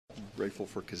Grateful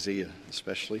for Kazia,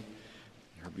 especially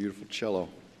her beautiful cello.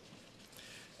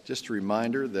 Just a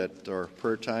reminder that our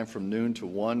prayer time from noon to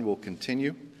 1 will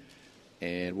continue,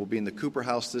 and we'll be in the Cooper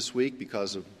House this week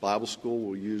because of Bible school.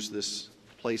 We'll use this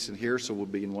place in here, so we'll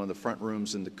be in one of the front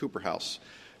rooms in the Cooper House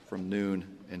from noon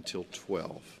until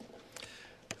 12.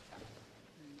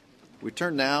 We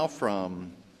turn now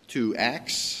to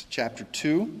Acts chapter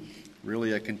 2,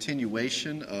 really a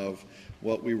continuation of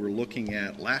what we were looking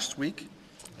at last week,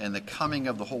 and the coming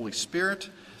of the Holy Spirit,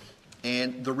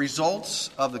 and the results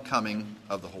of the coming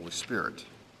of the Holy Spirit.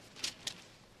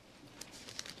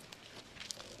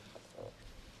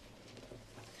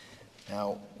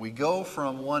 Now, we go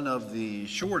from one of the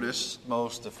shortest,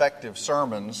 most effective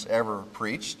sermons ever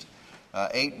preached,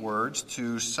 8 words,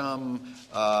 to some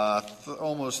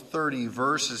almost 30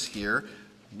 verses here,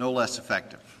 no less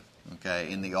effective,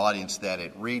 in the audience that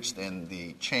it reached and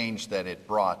the change that it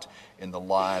brought in the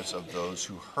lives of those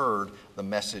who heard the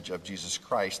message of Jesus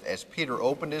Christ as Peter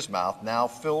opened his mouth, now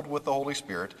filled with the Holy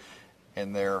Spirit,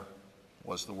 and there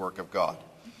was the work of God.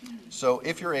 So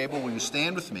if you're able, will you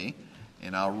stand with me,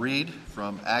 and I'll read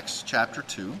from Acts chapter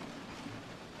 2.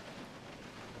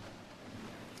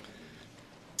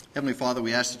 Heavenly Father,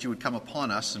 we ask that you would come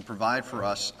upon us and provide for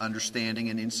us understanding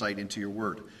and insight into your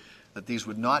word, that these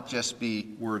would not just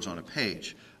be words on a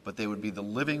page, but they would be the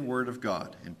living word of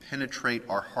God and penetrate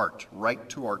our heart right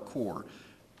to our core,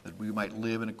 that we might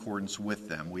live in accordance with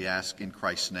them. We ask in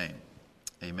Christ's name.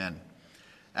 Amen.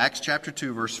 Acts chapter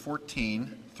 2, verse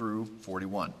 14 through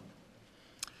 41.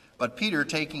 But Peter,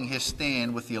 taking his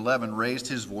stand with the 11, raised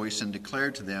his voice and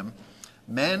declared to them,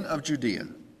 "Men of Judea,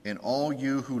 and all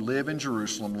you who live in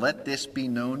Jerusalem, let this be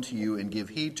known to you, and give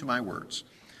heed to my words.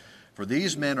 For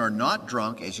these men are not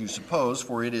drunk, as you suppose,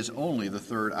 for it is only the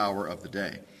 3rd hour of the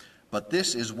day. But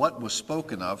this is what was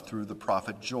spoken of through the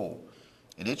prophet Joel.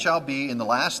 And it shall be in the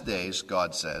last days,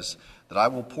 God says, that I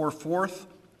will pour forth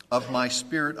of my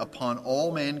Spirit upon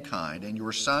all mankind, and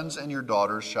your sons and your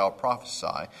daughters shall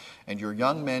prophesy, and your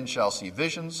young men shall see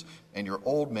visions, and your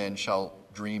old men shall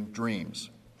dream dreams.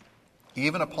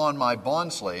 Even upon my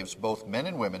bondslaves, both men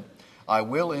and women, I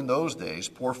will in those days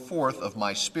pour forth of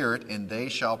my Spirit, and they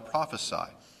shall prophesy.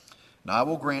 And I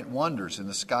will grant wonders in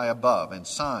the sky above, and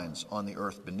signs on the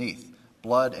earth beneath,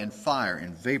 blood and fire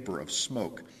and vapor of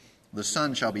smoke. The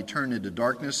sun shall be turned into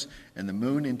darkness, and the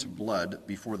moon into blood,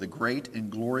 before the great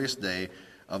and glorious day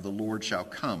of the Lord shall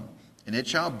come. And it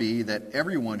shall be that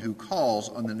everyone who calls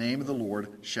on the name of the Lord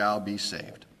shall be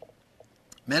saved.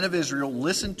 Men of Israel,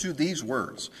 listen to these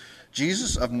words.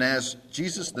 Jesus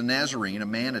the Nazarene, a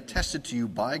man attested to you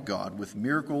by God with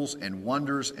miracles and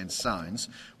wonders and signs,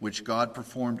 which God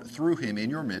performed through him in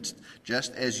your midst,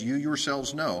 just as you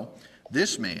yourselves know.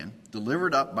 This man,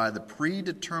 delivered up by the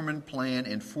predetermined plan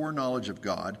and foreknowledge of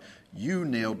God, you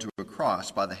nailed to a cross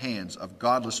by the hands of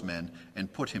godless men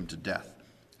and put him to death.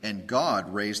 And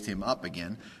God raised him up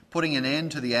again, putting an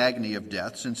end to the agony of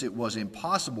death, since it was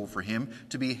impossible for him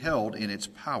to be held in its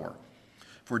power.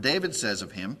 For David says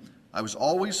of him, I was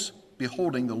always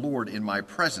beholding the Lord in my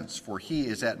presence, for he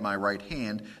is at my right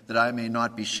hand, that I may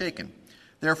not be shaken.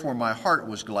 Therefore my heart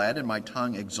was glad and my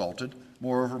tongue exalted.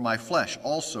 Moreover, my flesh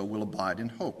also will abide in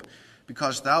hope,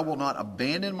 because thou wilt not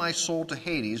abandon my soul to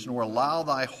Hades, nor allow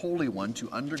thy Holy One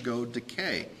to undergo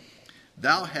decay.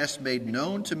 Thou hast made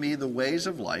known to me the ways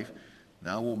of life.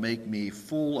 Thou wilt make me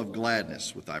full of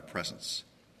gladness with thy presence.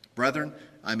 Brethren,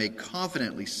 I may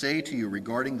confidently say to you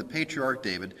regarding the patriarch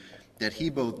David, that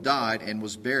he both died and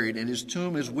was buried, and his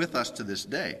tomb is with us to this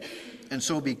day. And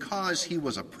so because he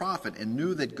was a prophet and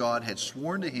knew that God had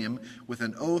sworn to him with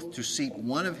an oath to seat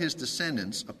one of his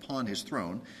descendants upon his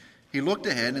throne, he looked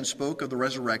ahead and spoke of the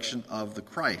resurrection of the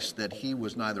Christ, that he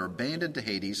was neither abandoned to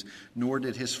Hades, nor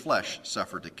did his flesh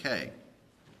suffer decay.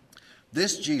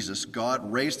 This Jesus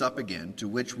God raised up again, to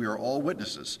which we are all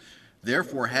witnesses.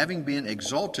 Therefore, having been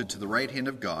exalted to the right hand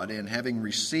of God, and having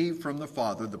received from the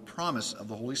Father the promise of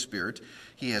the Holy Spirit,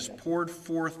 he has poured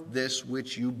forth this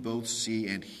which you both see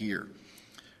and hear.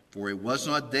 For it was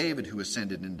not David who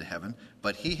ascended into heaven,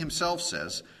 but he himself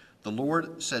says, The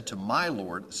Lord said to my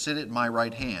Lord, Sit at my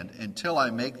right hand, until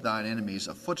I make thine enemies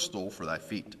a footstool for thy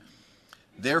feet.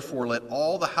 Therefore let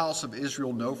all the house of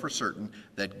Israel know for certain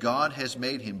that God has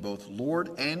made him both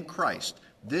Lord and Christ,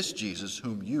 this Jesus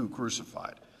whom you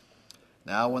crucified.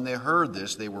 Now when they heard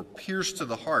this, they were pierced to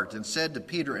the heart, and said to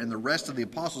Peter and the rest of the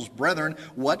apostles, Brethren,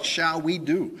 what shall we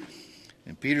do?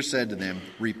 And Peter said to them,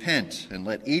 Repent, and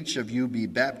let each of you be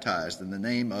baptized in the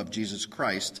name of Jesus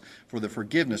Christ for the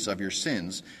forgiveness of your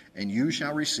sins, and you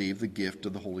shall receive the gift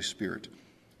of the Holy Spirit.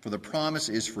 For the promise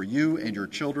is for you and your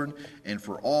children, and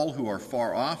for all who are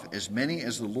far off, as many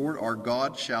as the Lord our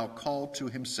God shall call to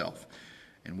himself.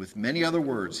 And with many other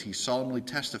words he solemnly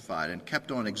testified and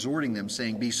kept on exhorting them,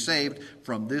 saying, Be saved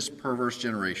from this perverse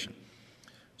generation.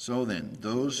 So then,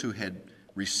 those who had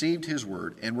received his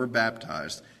word and were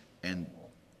baptized, and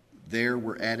there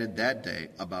were added that day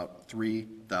about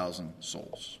 3,000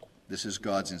 souls. This is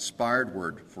God's inspired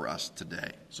word for us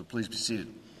today. So please be seated.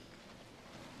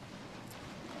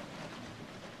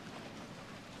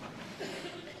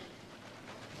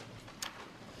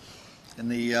 In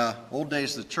the old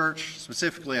days of the church,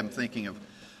 specifically I'm thinking of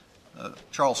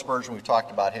Charles Spurgeon. We've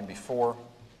talked about him before.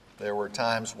 There were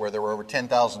times where there were over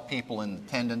 10,000 people in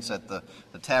attendance at the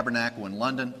Tabernacle in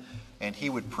London, and he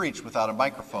would preach without a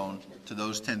microphone to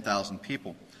those 10,000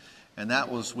 people. And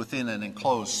that was within an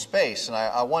enclosed space. And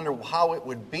I wonder how it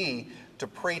would be to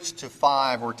preach to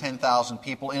 5,000 or 10,000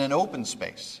 people in an open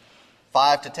space.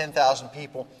 5,000 to 10,000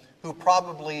 people who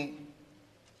probably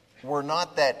were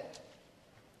not that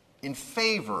in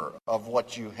favor of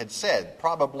what you had said.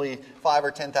 Probably 5,000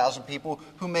 or 10,000 people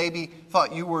who maybe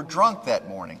thought you were drunk that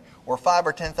morning. Or 5,000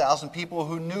 or 10,000 people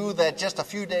who knew that just a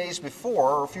few days before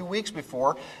or a few weeks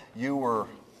before you were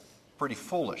pretty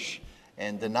foolish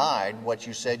and denied what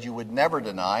you said you would never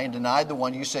deny and denied the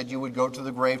one you said you would go to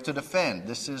the grave to defend.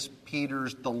 This is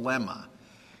Peter's dilemma.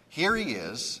 Here he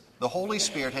is. The Holy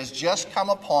Spirit has just come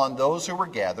upon those who were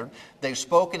gathered. They've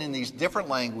spoken in these different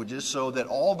languages so that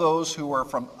all those who are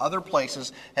from other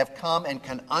places have come and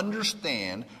can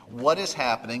understand what is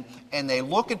happening. And they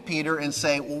look at Peter and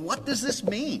say, well, what does this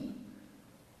mean?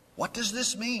 What does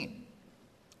this mean?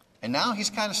 And now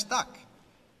he's kind of stuck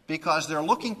because they're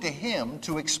looking to him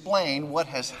to explain what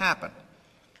has happened.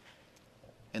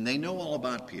 And they know all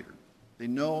about Peter. They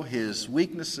know his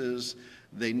weaknesses.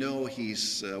 They know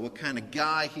he's what kind of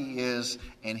guy he is,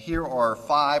 and here are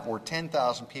 5,000 or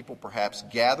 10,000 people perhaps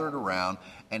gathered around,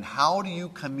 and how do you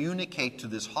communicate to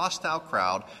this hostile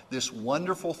crowd this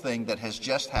wonderful thing that has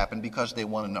just happened, because they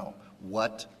want to know,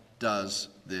 what does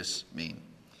this mean?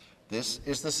 This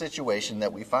is the situation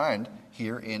that we find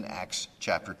here in Acts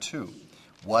chapter 2.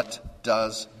 What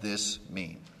does this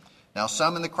mean? Now,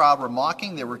 some in the crowd were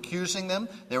mocking. They were accusing them.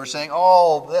 They were saying,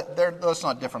 those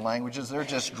not different languages. They're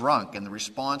just drunk. And the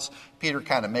response, Peter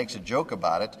kind of makes a joke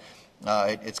about it.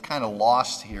 It's kind of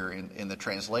lost here in the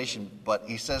translation. But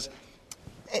he says,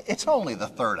 it's only the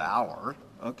third hour,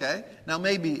 okay? Now,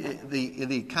 maybe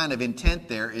the kind of intent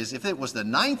there is if it was the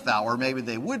 9th hour, maybe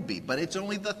they would be. But it's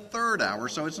only the third hour,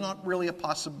 so it's not really a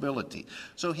possibility.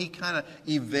 So he kind of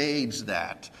evades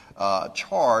that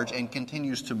charge and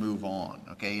continues to move on.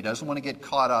 Okay, he doesn't want to get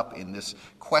caught up in this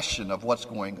question of what's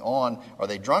going on. Are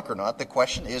they drunk or not? The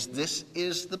question is, this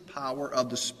is the power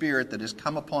of the Spirit that has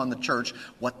come upon the church.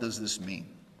 What does this mean?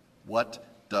 What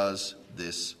does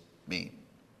this mean?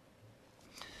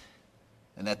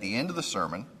 And at the end of the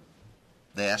sermon,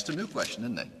 they asked a new question,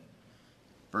 didn't they?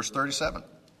 Verse 37.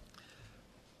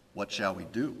 What shall we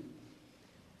do?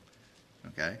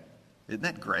 Okay, isn't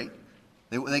that great?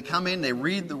 They come in, they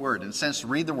read the word, in a sense,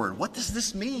 read the word. What does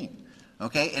this mean?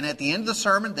 Okay, and at the end of the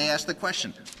sermon, they ask the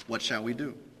question, what shall we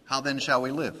do? How then shall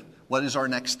we live? What is our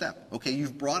next step? Okay,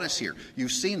 you've brought us here.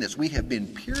 You've seen this. We have been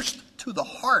pierced to the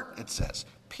heart, it says.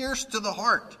 Pierced to the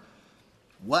heart.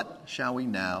 What shall we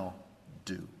now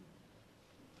do?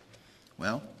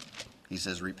 Well, he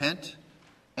says, repent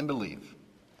and believe.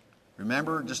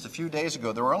 Remember, just a few days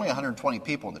ago, there were only 120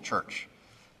 people in the church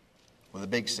with a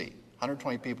big C.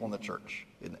 120 people in the church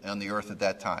on the earth at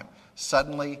that time.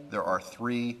 Suddenly, there are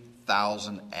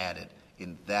 3,000 added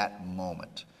in that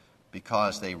moment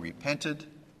because they repented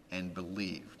and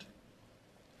believed.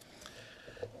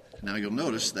 Now, you'll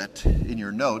notice that in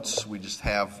your notes, we just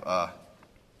have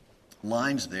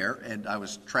lines there. And I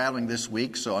was traveling this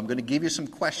week, so I'm going to give you some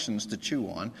questions to chew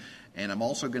on. And I'm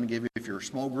also going to give you, if your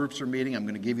small groups are meeting, I'm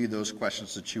going to give you those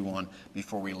questions to chew on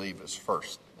before we leave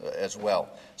as well.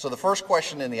 So the first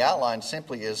question in the outline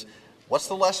simply is, what's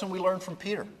the lesson we learned from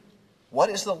Peter? What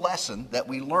is the lesson that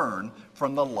we learn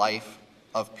from the life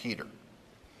of Peter?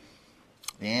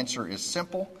 The answer is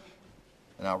simple,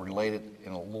 and I'll relate it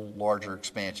in a little larger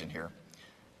expansion here.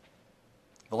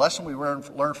 The lesson we learn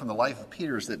from the life of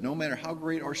Peter is that no matter how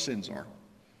great our sins are,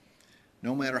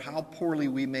 no matter how poorly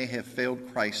we may have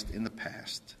failed Christ in the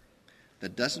past,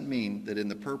 that doesn't mean that in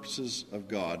the purposes of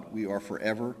God we are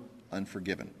forever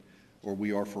unforgiven, or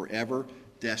we are forever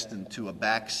destined to a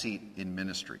backseat in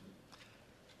ministry.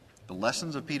 The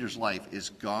lessons of Peter's life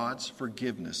is God's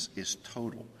forgiveness is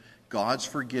total. God's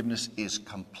forgiveness is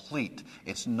complete.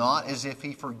 It's not as if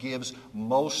he forgives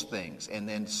most things and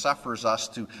then suffers us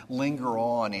to linger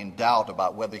on in doubt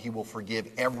about whether he will forgive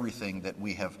everything that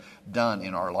we have done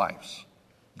in our lives.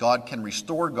 God can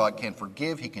restore, God can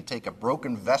forgive. He can take a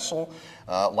broken vessel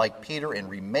like Peter and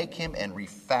remake him and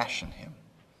refashion him.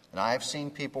 And I have seen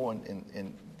people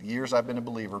in the years I've been a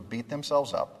believer beat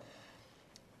themselves up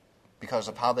because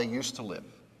of how they used to live.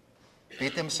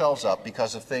 Beat themselves up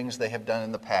because of things they have done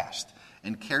in the past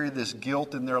and carry this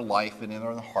guilt in their life and in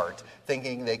their heart,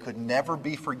 thinking they could never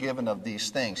be forgiven of these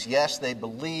things. Yes, they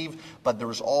believe, but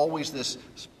there's always this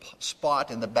spot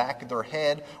in the back of their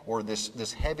head or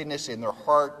this heaviness in their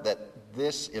heart that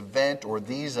this event or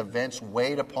these events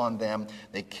weighed upon them.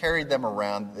 They carried them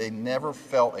around. They never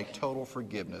felt a total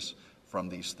forgiveness from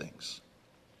these things.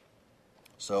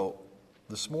 So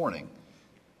this morning,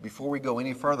 before we go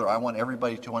any further, I want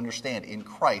everybody to understand, in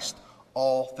Christ,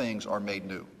 all things are made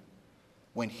new.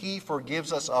 When he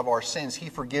forgives us of our sins, he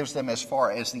forgives them as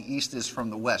far as the east is from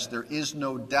the west. There is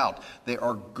no doubt. They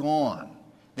are gone.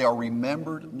 They are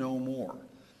remembered no more.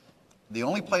 The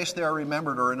only place they are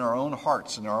remembered are in our own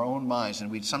hearts and our own minds,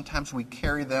 and sometimes we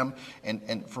carry them,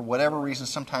 and for whatever reason,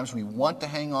 sometimes we want to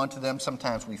hang on to them.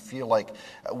 Sometimes we feel like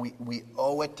we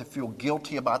owe it to feel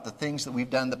guilty about the things that we've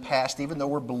done in the past. Even though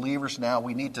we're believers now,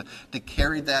 we need to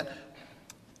carry that.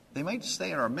 They might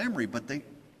stay in our memory, but they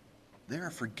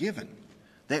are forgiven.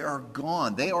 They are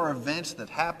gone. They are events that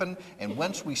happen, and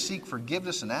once we seek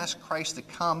forgiveness and ask Christ to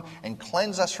come and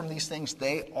cleanse us from these things,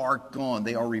 they are gone.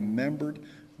 They are remembered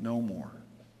no more.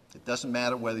 It doesn't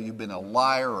matter whether you've been a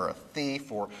liar or a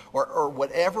thief or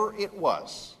whatever it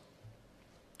was.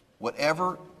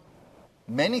 Whatever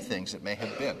many things it may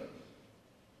have been.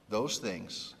 Those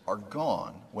things are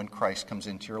gone when Christ comes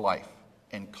into your life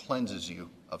and cleanses you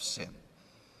of sin.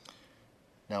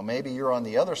 Now maybe you're on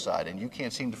the other side and you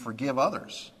can't seem to forgive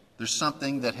others. There's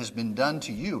something that has been done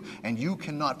to you and you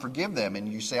cannot forgive them. And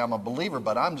you say, I'm a believer,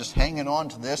 but I'm just hanging on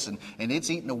to this and it's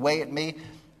eating away at me.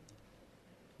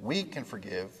 We can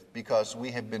forgive because we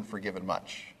have been forgiven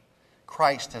much.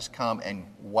 Christ has come and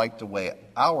wiped away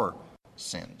our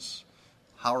sins.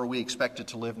 How are we expected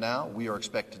to live now? We are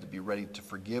expected to be ready to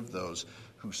forgive those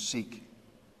who seek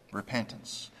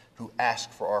repentance, who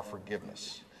ask for our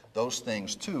forgiveness. Those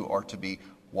things, too, are to be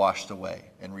washed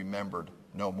away and remembered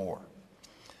no more.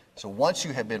 So once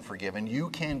you have been forgiven,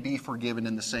 you can be forgiven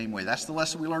in the same way. That's the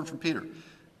lesson we learned from Peter.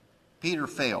 Peter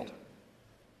failed.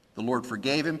 The Lord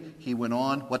forgave him. He went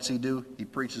on. What's he do? He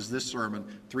preaches this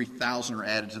sermon. 3,000 are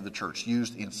added to the church,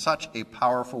 used in such a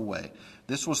powerful way.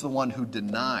 This was the one who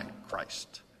denied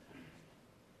Christ,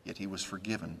 yet he was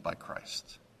forgiven by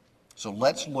Christ. So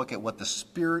let's look at what the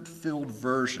Spirit-filled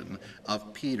version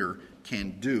of Peter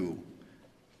can do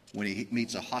when he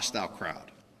meets a hostile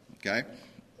crowd. Okay?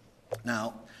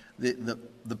 Now, the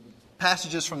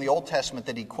passages from the Old Testament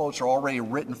that he quotes are already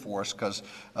written for us because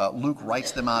Luke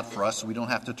writes them out for us, so we don't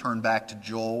have to turn back to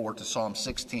Joel or to Psalm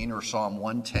 16 or Psalm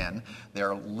 110.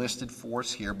 They're listed for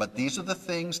us here. But these are the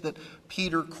things that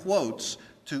Peter quotes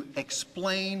to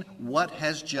explain what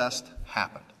has just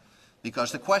happened.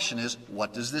 Because the question is,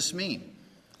 what does this mean?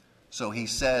 So he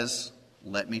says,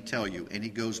 let me tell you. And he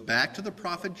goes back to the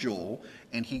prophet Joel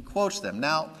and he quotes them.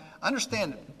 Now,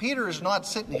 understand, Peter is not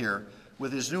sitting here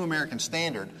with his New American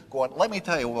Standard going, let me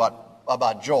tell you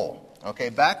about Joel. Okay,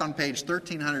 back on page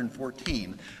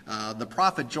 1314, the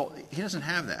prophet Joel, he doesn't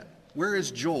have that. Where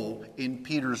is Joel in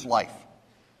Peter's life?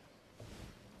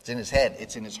 It's in his head.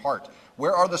 It's in his heart.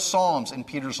 Where are the Psalms in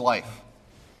Peter's life?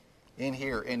 In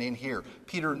here and in here.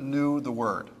 Peter knew the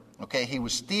word. Okay, he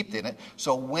was steeped in it.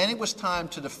 So when it was time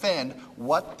to defend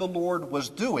what the Lord was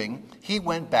doing, he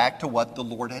went back to what the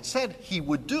Lord had said he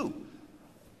would do.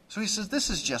 So he says, this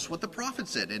is just what the prophet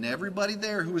said. And everybody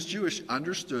there who was Jewish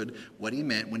understood what he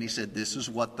meant when he said, this is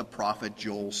what the prophet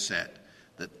Joel said,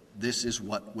 that this is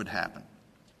what would happen.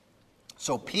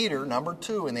 So Peter, number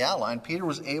 2 in the outline, Peter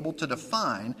was able to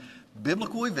define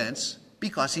biblical events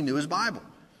because he knew his Bible.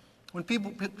 When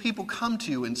people come to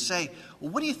you and say,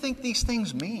 well, what do you think these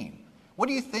things mean? What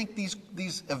do you think these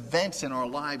events in our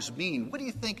lives mean? What do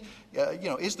you think,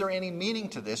 is there any meaning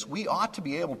to this? We ought to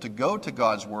be able to go to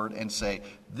God's Word and say,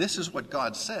 this is what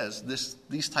God says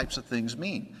these types of things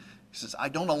mean. He says, I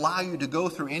don't allow you to go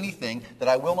through anything that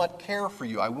I will not care for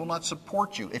you. I will not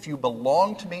support you. If you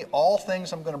belong to me, all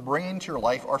things I'm going to bring into your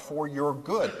life are for your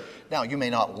good. Now, you may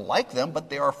not like them, but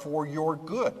they are for your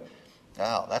good.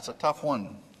 Now, that's a tough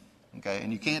one. Okay,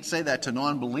 and you can't say that to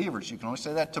non-believers. You can only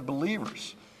say that to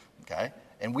believers. Okay,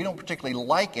 and we don't particularly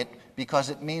like it because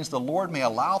it means the Lord may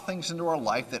allow things into our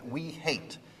life that we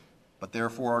hate, but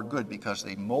therefore are good because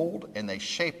they mold and they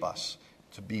shape us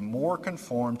to be more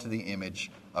conformed to the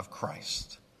image of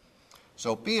Christ.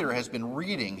 So Peter has been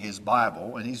reading his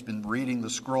Bible, and he's been reading the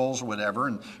scrolls or whatever,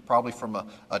 and probably from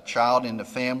a child in the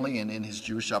family and in his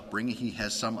Jewish upbringing, he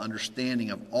has some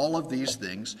understanding of all of these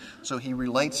things. So he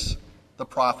relates the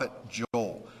prophet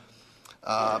Joel.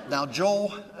 Now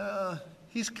Joel,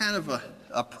 he's kind of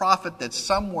a prophet that's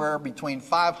somewhere between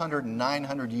 500 and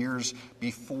 900 years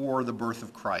before the birth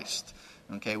of Christ.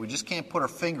 Okay, we just can't put our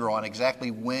finger on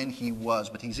exactly when he was,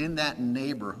 but he's in that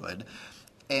neighborhood.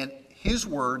 And his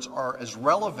words are as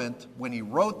relevant when he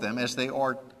wrote them as they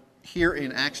are here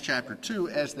in Acts chapter 2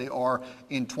 as they are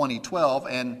in 2012,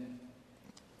 and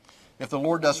if the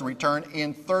Lord doesn't return,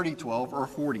 in 3012 or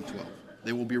 4012.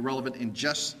 They will be relevant in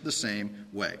just the same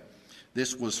way.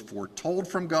 This was foretold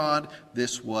from God.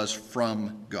 This was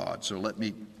from God. So let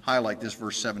me highlight this,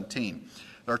 verse 17.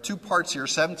 There are two parts here,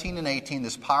 17 and 18,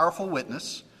 this powerful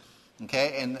witness.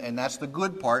 Okay, and that's the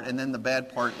good part, and then the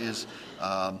bad part is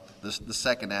the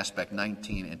second aspect,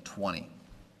 19 and 20.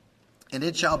 And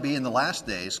it shall be in the last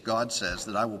days, God says,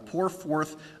 that I will pour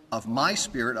forth of my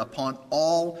Spirit upon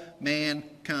all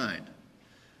mankind.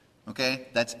 Okay,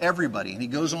 that's everybody. And he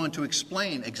goes on to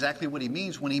explain exactly what he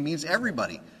means when he means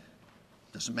everybody.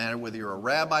 Doesn't matter whether you're a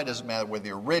rabbi, doesn't matter whether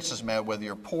you're rich, doesn't matter whether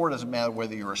you're poor, doesn't matter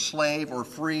whether you're a slave or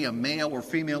free, a male or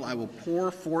female. I will pour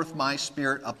forth my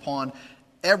Spirit upon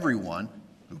everyone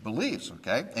who believes,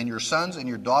 okay? And your sons and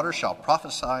your daughters shall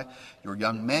prophesy, your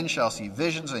young men shall see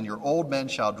visions, and your old men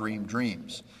shall dream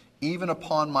dreams. Even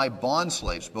upon my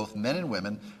bondslaves, both men and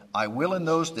women, I will in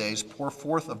those days pour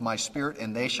forth of my Spirit,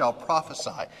 and they shall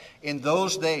prophesy. In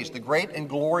those days, the great and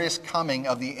glorious coming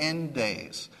of the end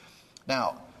days.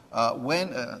 Now,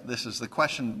 this is the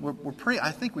question,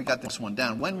 I think we got this one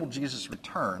down. When will Jesus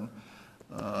return?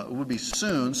 It would be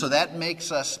soon, so that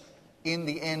makes us in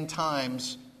the end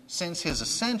times. Since his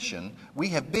ascension, we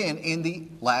have been in the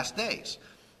last days.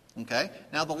 Okay?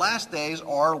 Now, the last days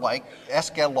are, like,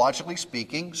 eschatologically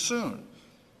speaking, soon.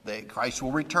 Christ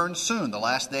will return soon. The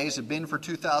last days have been for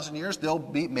 2,000 years. They'll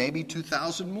be maybe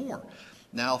 2,000 more.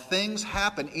 Now, things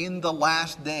happen in the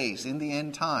last days, in the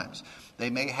end times. They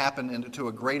may happen to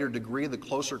a greater degree the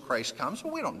closer Christ comes,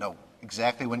 but we don't know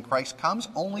exactly when Christ comes.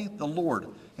 Only the Lord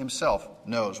himself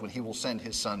knows when he will send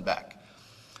his Son back.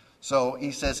 So he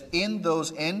says, in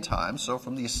those end times, so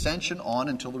from the ascension on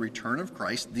until the return of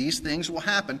Christ, these things will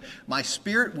happen. My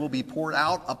Spirit will be poured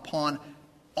out upon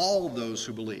all those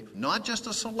who believe. Not just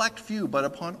a select few, but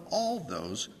upon all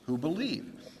those who believe.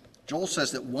 Joel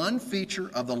says that one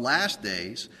feature of the last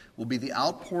days will be the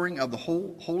outpouring of the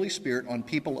Holy Spirit on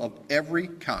people of every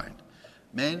kind.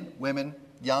 Men, women,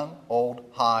 young, old,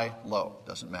 high, low,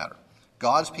 doesn't matter.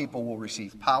 God's people will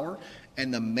receive power,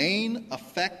 and the main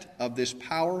effect of this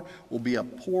power will be a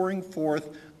pouring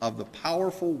forth of the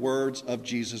powerful words of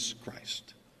Jesus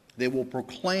Christ. They will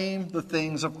proclaim the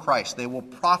things of Christ. They will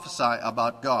prophesy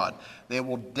about God. They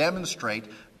will demonstrate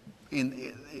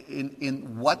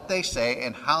in what they say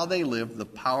and how they live the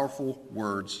powerful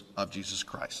words of Jesus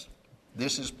Christ.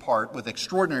 This is part, with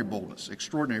extraordinary boldness,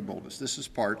 this is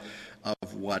part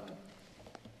of what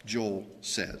Joel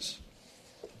says.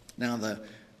 Now,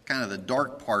 the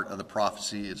dark part of the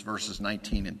prophecy is verses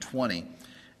 19 and 20.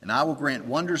 And I will grant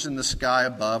wonders in the sky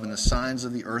above and the signs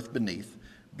of the earth beneath,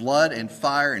 blood and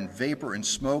fire and vapor and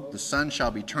smoke. The sun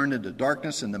shall be turned into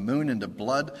darkness and the moon into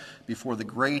blood before the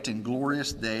great and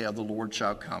glorious day of the Lord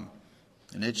shall come.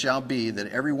 And it shall be that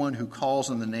everyone who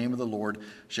calls on the name of the Lord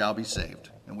shall be saved.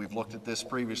 And we've looked at this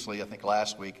previously, I think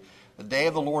last week. The day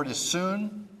of the Lord is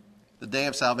soon. The day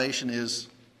of salvation is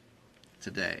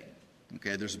today.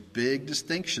 Okay, there's a big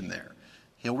distinction there.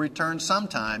 He'll return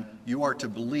sometime. You are to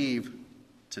believe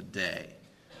today.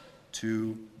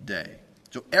 Today.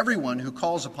 So everyone who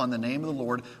calls upon the name of the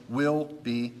Lord will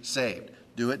be saved.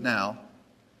 Do it now,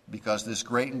 because this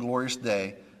great and glorious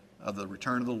day of the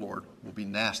return of the Lord will be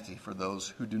nasty for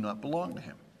those who do not belong to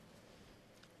him.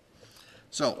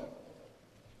 So,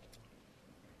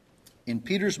 in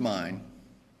Peter's mind,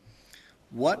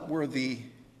 what were the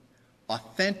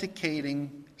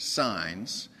authenticating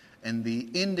signs and the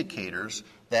indicators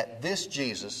that this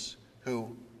Jesus,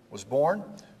 who was born,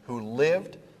 who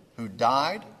lived, who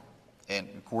died, and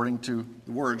according to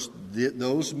the words,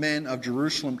 those men of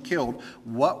Jerusalem killed,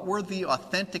 what were the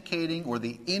authenticating or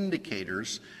the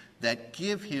indicators that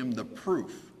give him the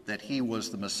proof that he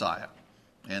was the Messiah?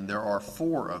 And there are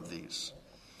 4 of these.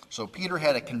 So Peter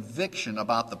had a conviction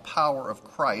about the power of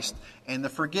Christ and the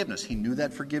forgiveness. He knew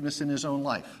that forgiveness in his own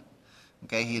life.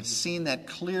 Okay, he had seen that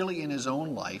clearly in his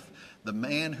own life. The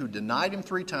man who denied him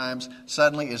 3 times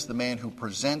suddenly is the man who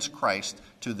presents Christ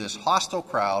to this hostile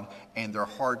crowd, and their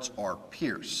hearts are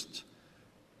pierced.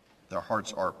 Their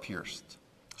hearts are pierced.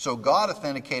 So God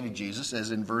authenticated Jesus, as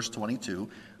in verse 22,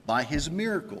 by his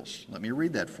miracles. Let me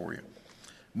read that for you.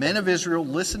 Men of Israel,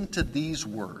 listen to these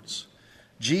words.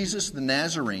 Jesus the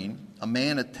Nazarene, a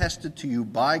man attested to you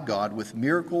by God with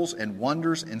miracles and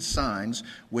wonders and signs,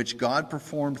 which God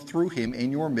performed through him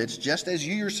in your midst, just as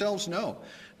you yourselves know.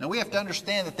 Now we have to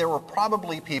understand that there were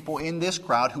probably people in this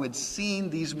crowd who had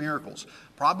seen these miracles.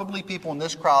 Probably people in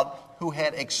this crowd who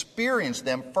had experienced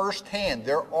them firsthand.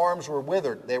 Their arms were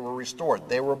withered. They were restored.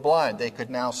 They were blind. They could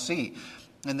now see.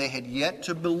 And they had yet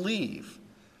to believe.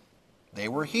 They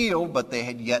were healed, but they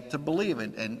had yet to believe.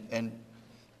 And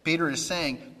Peter is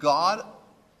saying God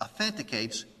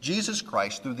authenticates Jesus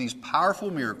Christ through these powerful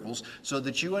miracles so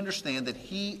that you understand that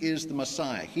he is the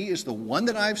Messiah. He is the one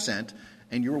that I've sent,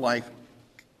 and your life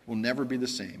will never be the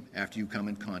same after you come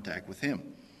in contact with him.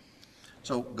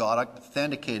 So God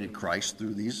authenticated Christ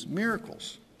through these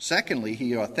miracles. Secondly,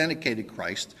 he authenticated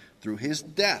Christ through his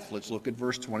death. Let's look at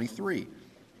verse 23.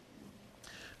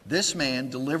 This man,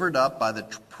 delivered up by the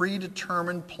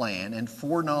predetermined plan and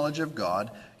foreknowledge of God,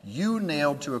 you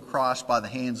nailed to a cross by the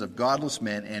hands of godless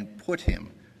men and put him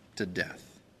to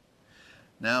death.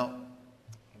 Now,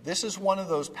 this is one of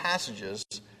those passages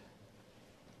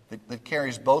that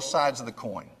carries both sides of the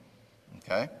coin.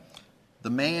 Okay? The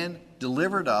man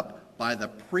delivered up by the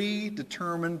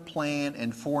predetermined plan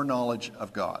and foreknowledge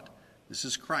of God. This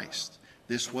is Christ.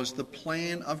 This was the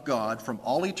plan of God from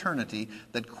all eternity,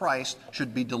 that Christ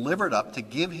should be delivered up to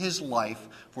give his life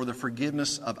for the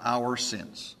forgiveness of our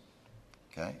sins.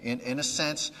 Okay? In a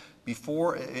sense,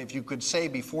 before, if you could say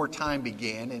before time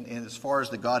began, and as far as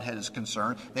the Godhead is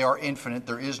concerned, they are infinite.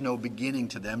 There is no beginning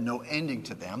to them, no ending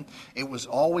to them. It was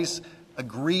always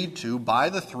agreed to by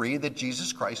the three that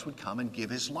Jesus Christ would come and give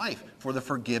his life for the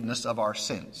forgiveness of our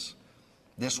sins.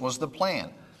 This was the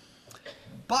plan.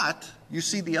 But you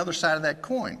see the other side of that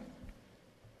coin.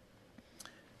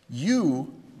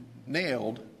 You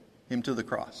nailed him to the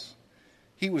cross.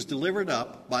 He was delivered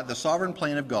up by the sovereign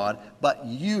plan of God, but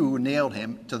you nailed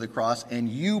him to the cross and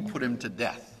you put him to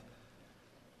death.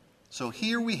 So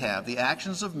here we have the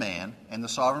actions of man and the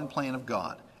sovereign plan of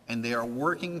God, and they are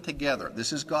working together.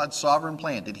 This is God's sovereign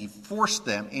plan. Did he force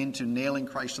them into nailing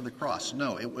Christ to the cross?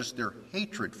 No, it was their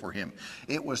hatred for him.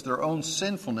 It was their own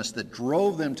sinfulness that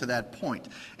drove them to that point.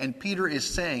 And Peter is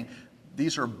saying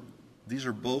these are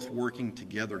both working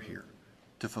together here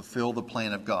to fulfill the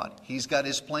plan of God. He's got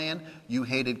his plan. You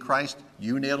hated Christ.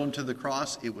 You nailed him to the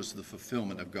cross. It was the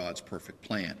fulfillment of God's perfect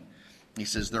plan. He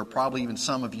says there are probably even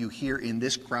some of you here in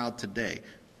this crowd today,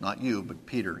 not you, but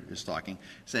Peter is talking,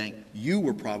 saying you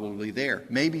were probably there.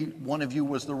 Maybe one of you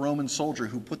was the Roman soldier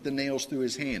who put the nails through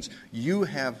his hands. You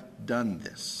have done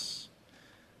this.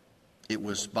 It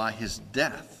was by his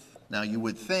death. Now you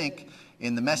would think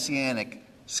in the messianic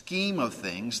scheme of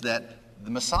things that the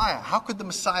Messiah, how could the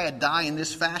Messiah die in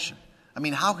this fashion? I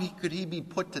mean, how could he be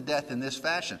put to death in this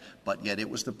fashion? But yet it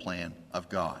was the plan of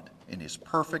God in his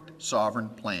perfect sovereign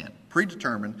plan,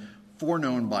 predetermined,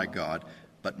 foreknown by God,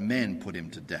 but men put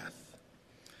him to death.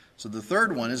 So the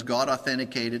third one is God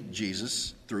authenticated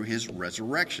Jesus through his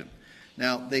resurrection.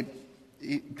 Now,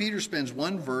 Peter spends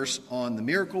one verse on the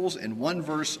miracles and one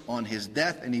verse on his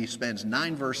death, and he spends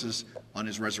 9 verses on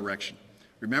his resurrection.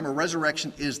 Remember,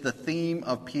 resurrection is the theme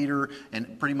of Peter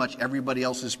and pretty much everybody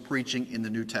else's preaching in the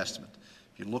New Testament.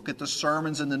 If you look at the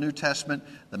sermons in the New Testament,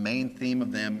 the main theme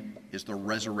of them is the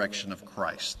resurrection of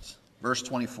Christ. Verse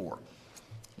 24.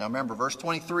 Now remember, verse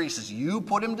 23 says, you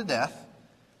put him to death.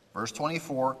 Verse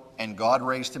 24, and God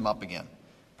raised him up again,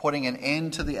 putting an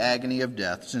end to the agony of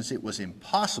death, since it was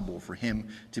impossible for him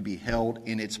to be held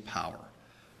in its power.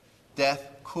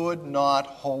 Death could not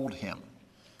hold him.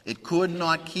 It could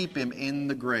not keep him in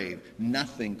the grave.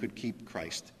 Nothing could keep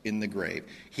Christ in the grave.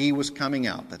 He was coming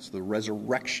out. That's the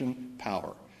resurrection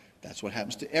power. That's what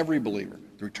happens to every believer.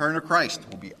 The return of Christ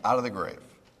will be out of the grave.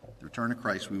 The return of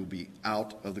Christ, we will be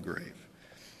out of the grave.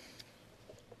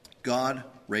 God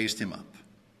raised him up.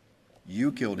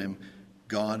 You killed him.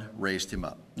 God raised him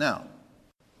up. Now,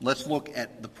 let's look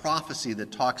at the prophecy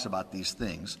that talks about these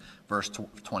things. Verse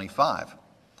 25.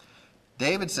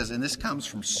 David says, and this comes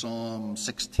from Psalm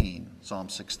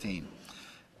 16.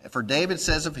 For David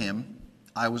says of him,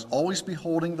 I was always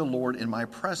beholding the Lord in my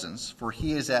presence, for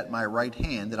he is at my right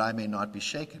hand, that I may not be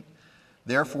shaken.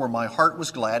 Therefore my heart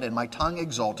was glad, and my tongue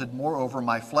exalted. Moreover,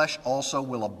 my flesh also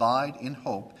will abide in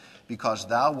hope, because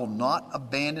thou wilt not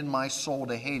abandon my soul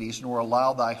to Hades, nor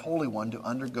allow thy Holy One to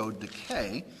undergo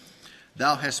decay.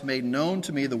 Thou hast made known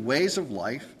to me the ways of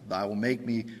life. Thou wilt make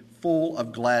me full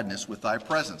of gladness with thy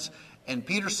presence. And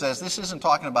Peter says this isn't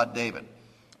talking about David.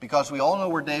 because we all know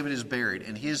where David is buried,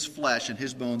 and his flesh and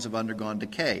his bones have undergone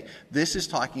decay. This is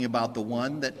talking about the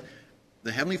one that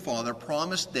the Heavenly Father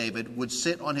promised David would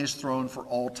sit on his throne for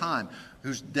all time,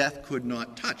 whose death could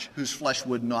not touch, whose flesh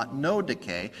would not know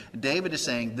decay. David is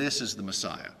saying, this is the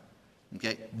Messiah.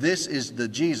 Okay? This is the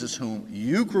Jesus whom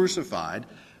you crucified.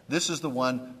 This is the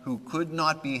one who could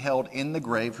not be held in the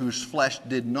grave, whose flesh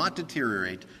did not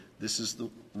deteriorate. This is the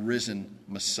risen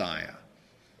Messiah.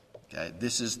 Okay?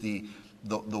 This is the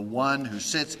one who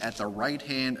sits at the right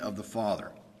hand of the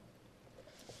Father.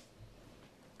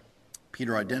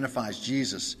 Peter identifies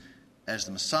Jesus as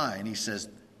the Messiah, and he says,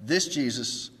 this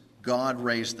Jesus God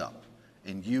raised up,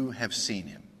 and you have seen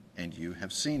him, and you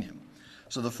have seen him.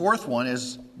 So the fourth one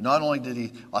is, not only did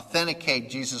he authenticate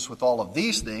Jesus with all of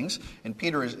these things, and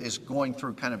Peter is going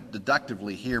through kind of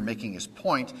deductively here, making his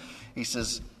point. He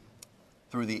says,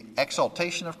 through the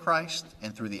exaltation of Christ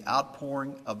and through the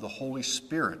outpouring of the Holy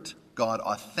Spirit, God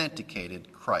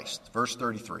authenticated Christ. Verse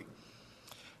 33.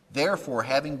 Therefore,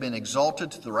 having been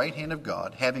exalted to the right hand of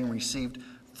God, having received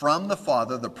from the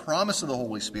Father the promise of the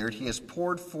Holy Spirit, he has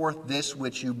poured forth this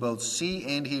which you both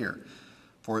see and hear.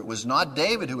 For it was not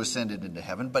David who ascended into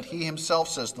heaven, but he himself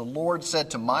says, the Lord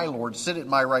said to my Lord, sit at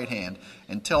my right hand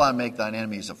until I make thine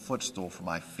enemies a footstool for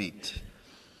my feet.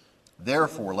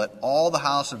 Therefore, let all the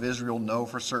house of Israel know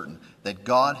for certain that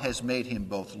God has made him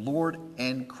both Lord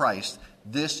and Christ,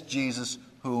 this Jesus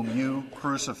whom you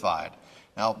crucified.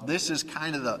 Now, this is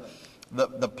kind of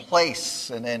the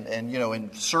place, and you know,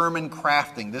 in sermon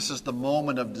crafting, this is the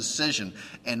moment of decision.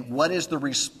 And what is the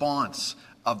response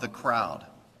of the crowd?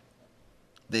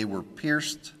 They were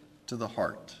pierced to the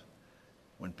heart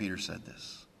when Peter said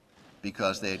this,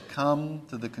 because they had come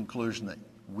to the conclusion that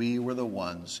we were the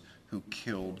ones who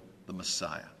killed the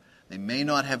Messiah. They may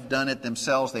not have done it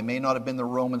themselves. They may not have been the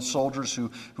Roman soldiers who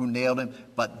nailed him,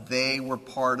 but they were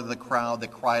part of the crowd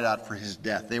that cried out for his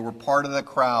death. They were part of the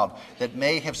crowd that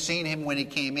may have seen him when he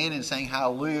came in and sang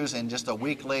hallelujahs, and just a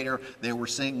week later they were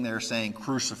sitting there saying,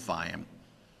 crucify him.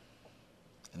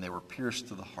 And they were pierced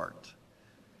to the heart.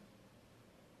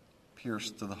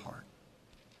 Pierced to the heart.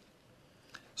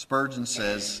 Spurgeon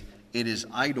says, it is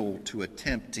idle to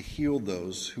attempt to heal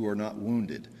those who are not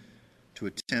wounded, to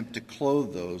attempt to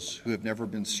clothe those who have never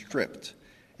been stripped,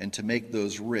 and to make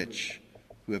those rich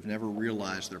who have never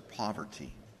realized their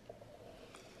poverty.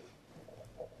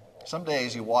 Some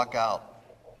days you walk out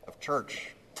of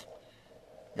church,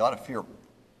 you ought to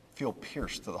feel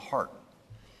pierced to the heart.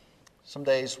 Some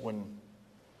days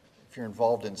if you're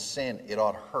involved in sin, it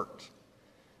ought to hurt.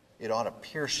 It ought to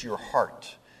pierce your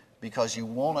heart, because you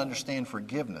won't understand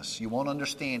forgiveness. You won't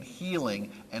understand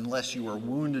healing unless you are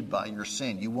wounded by your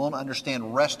sin. You won't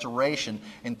understand restoration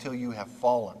until you have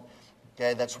fallen.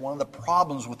 Okay, that's one of the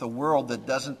problems with a world that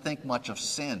doesn't think much of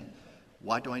sin.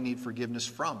 Why do I need forgiveness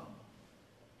from?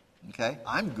 Okay,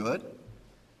 I'm good.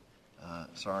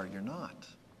 Sorry, you're not.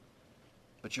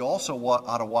 But you also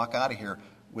ought to walk out of here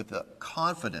with the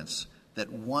confidence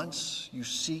that once you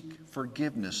seek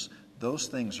forgiveness, those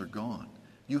things are gone.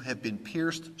 You have been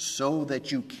pierced so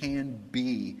that you can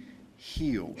be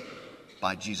healed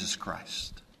by Jesus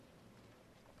Christ.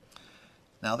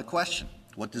 Now the question,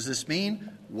 what does this mean?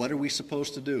 What are we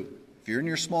supposed to do? If you're in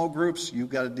your small groups, you've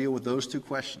got to deal with those two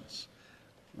questions.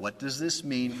 What does this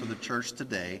mean for the church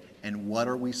today, and what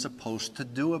are we supposed to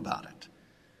do about it?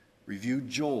 Review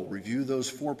Joel, review those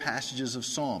 4 passages of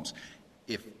Psalms.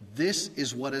 If this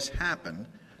is what has happened,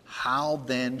 how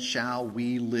then shall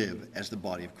we live as the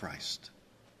body of Christ?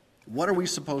 What are we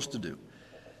supposed to do?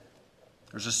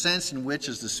 There's a sense in which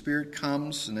as the Spirit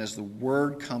comes and as the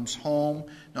Word comes home,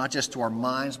 not just to our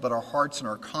minds, but our hearts and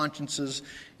our consciences,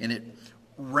 and it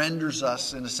renders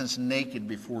us, in a sense, naked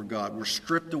before God. We're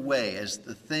stripped away as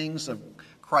the things of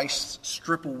Christ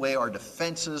strip away our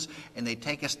defenses, and they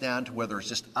take us down to whether it's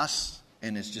just us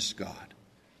and it's just God.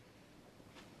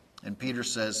 And Peter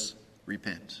says,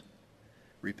 repent.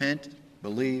 Repent,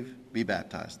 believe, be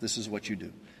baptized. This is what you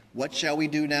do. What shall we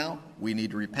do now? We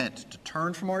need to repent, to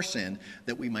turn from our sin,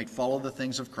 that we might follow the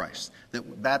things of Christ. That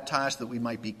we're baptized, that we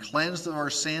might be cleansed of our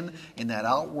sin in that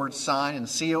outward sign and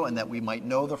seal, and that we might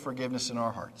know the forgiveness in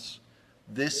our hearts.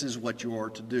 This is what you are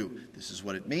to do. This is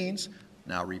what it means.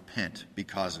 Now repent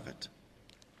because of it.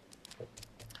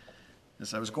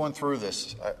 As I was going through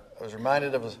this, I was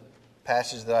reminded of a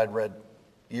passage that I'd read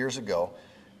years ago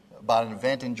about an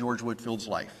event in George Whitefield's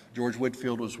life. George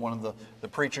Whitefield was one of the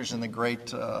preachers in the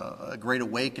Great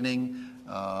Awakening,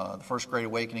 the first Great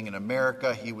Awakening in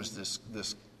America. He was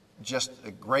this just a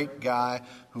great guy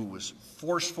who was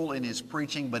forceful in his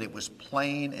preaching, but it was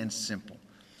plain and simple.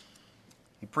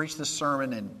 He preached this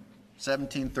sermon in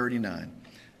 1739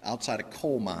 outside a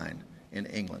coal mine in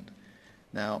England.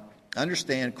 Now,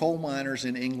 understand, coal miners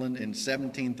in England in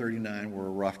 1739 were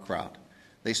a rough crowd.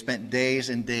 They spent days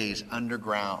and days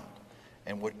underground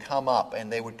and would come up,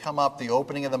 and they would come up the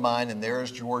opening of the mine, and there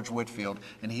is George Whitefield,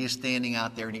 and he is standing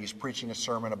out there, and he's preaching a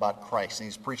sermon about Christ, and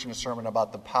he's preaching a sermon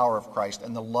about the power of Christ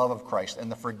and the love of Christ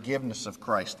and the forgiveness of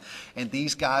Christ. And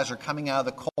these guys are coming out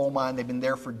of the coal mine. They've been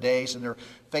there for days, and their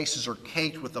faces are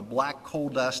caked with the black coal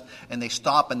dust, and they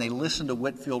stop and they listen to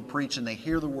Whitefield preach, and they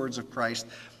hear the words of Christ.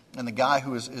 And the guy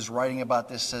who is writing about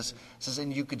this says,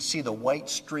 and you could see the white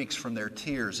streaks from their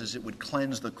tears as it would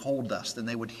cleanse the coal dust, and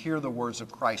they would hear the words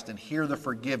of Christ and hear the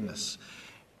forgiveness.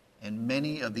 And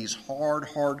many of these hard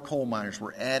coal miners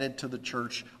were added to the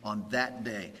church on that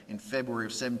day in February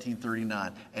of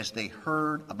 1739 as they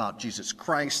heard about Jesus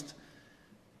Christ.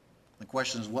 The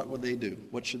question is, what would they do?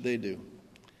 What should they do?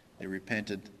 They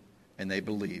repented and they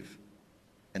believed,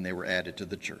 and they were added to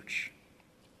the church.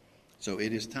 So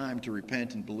it is time to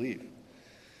repent and believe.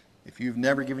 If you've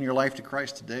never given your life to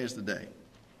Christ, today is the day.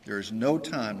 There is no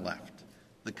time left.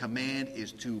 The command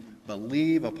is to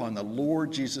believe upon the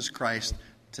Lord Jesus Christ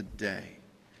today.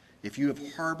 If you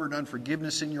have harbored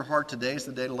unforgiveness in your heart, today is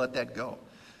the day to let that go.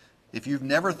 If you've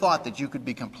never thought that you could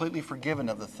be completely forgiven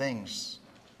of the things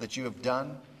that you have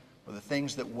done or the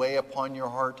things that weigh upon your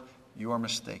heart, you are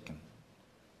mistaken.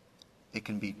 It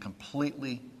can be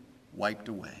completely wiped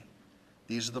away.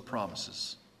 These are the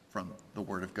promises from the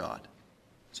Word of God.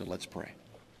 So let's pray.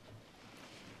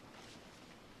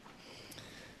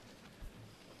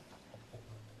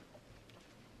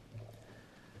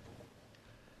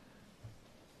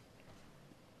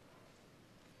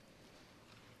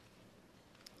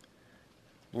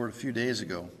 Lord, a few days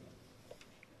ago,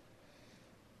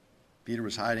 Peter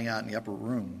was hiding out in the upper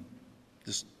room,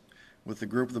 just with the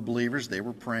group of the believers. They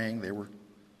were praying, they were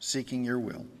seeking your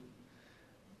will.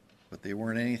 But they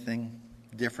weren't anything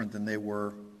different than they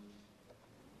were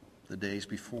the days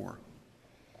before.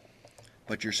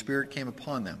 But your Spirit came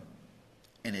upon them,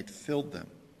 and it filled them.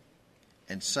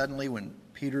 And suddenly, when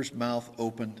Peter's mouth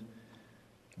opened,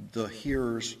 the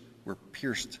hearers were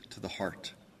pierced to the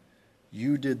heart.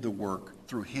 You did the work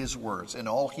through his words, and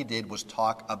all he did was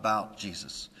talk about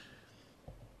Jesus.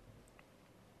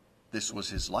 This was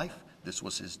his life. This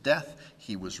was his death.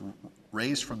 He was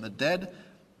raised from the dead.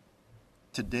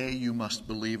 Today you must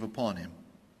believe upon him.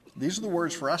 These are the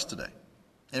words for us today.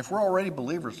 And if we're already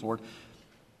believers, Lord,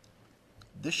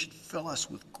 this should fill us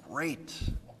with great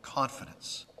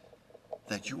confidence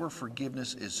that your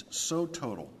forgiveness is so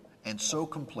total and so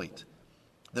complete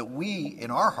that we,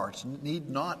 in our hearts, need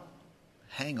not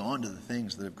hang on to the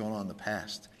things that have gone on in the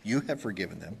past. You have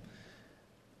forgiven them.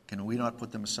 Can we not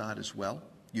put them aside as well?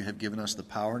 You have given us the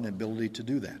power and ability to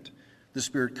do that. The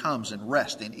Spirit comes and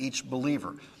rests in each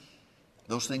believer.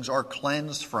 Those things are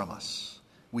cleansed from us.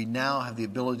 We now have the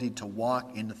ability to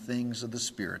walk in the things of the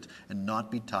Spirit and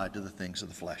not be tied to the things of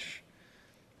the flesh.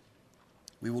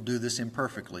 We will do this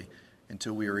imperfectly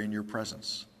until we are in your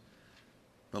presence.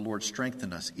 But Lord,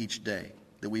 strengthen us each day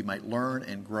that we might learn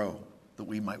and grow, that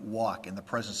we might walk in the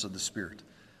presence of the Spirit,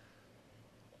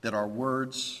 that our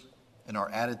words and our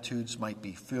attitudes might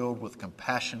be filled with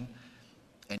compassion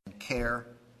and care,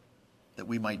 that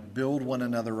we might build one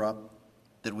another up,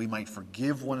 that we might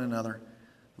forgive one another,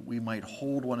 that we might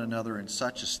hold one another in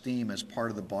such esteem as part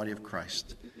of the body of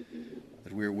Christ,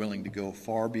 that we are willing to go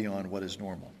far beyond what is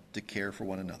normal to care for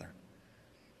one another.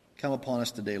 Come upon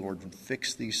us today, Lord, and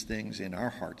fix these things in our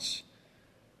hearts,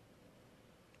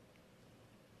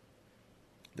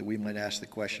 that we might ask the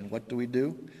question, what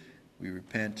do? We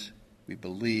repent, we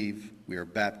believe, we are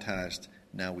baptized,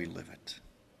 now we live it.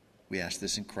 We ask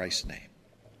this in Christ's name.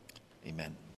 Amen.